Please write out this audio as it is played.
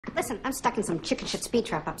Listen, I'm stuck in some chicken shit speed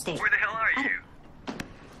trap upstate. Where the hell are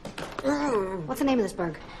you? What's the name of this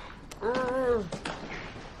burg?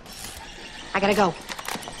 I gotta go.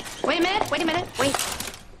 Wait a minute, wait.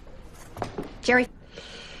 Jerry.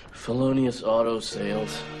 Felonious auto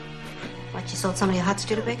sales. What, you sold somebody a hot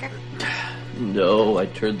Studebaker? No, I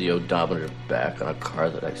turned the odometer back on a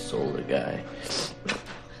car that I sold a guy.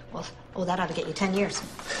 Well, that ought to get you 10 years.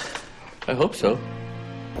 I hope so.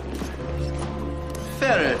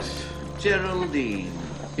 Ferret, Geraldine.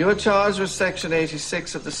 You are charged with Section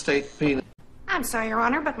 86 of the State Penal. I'm sorry, Your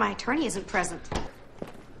Honor, but my attorney isn't present.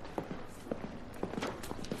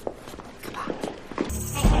 Come on.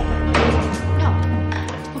 Hey. No.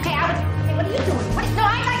 Okay, hey, what are you doing? No,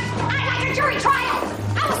 I'd like a jury trial.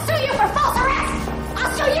 I will sue you for false arrest.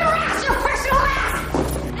 I'll sue your ass, your personal ass.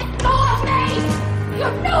 Let go of me. You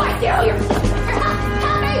have no idea who you're...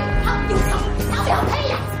 Help me. I'll pay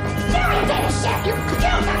you. Jerry did this shit. You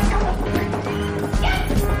got someone. Get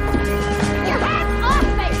your hands off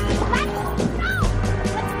me. Let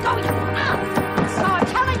go. You're out. So I'm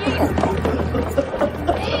telling you.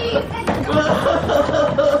 Hey,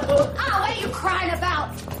 oh, what are you crying about?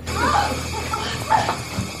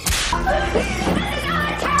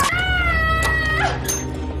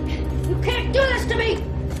 You can't do this to me.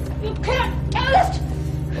 You can't do this.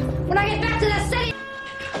 When I get back to the city.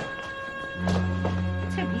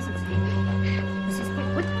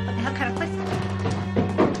 What the hell kind of place?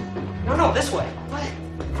 No, this way. What?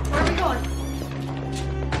 Where are we going?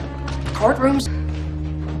 Courtrooms?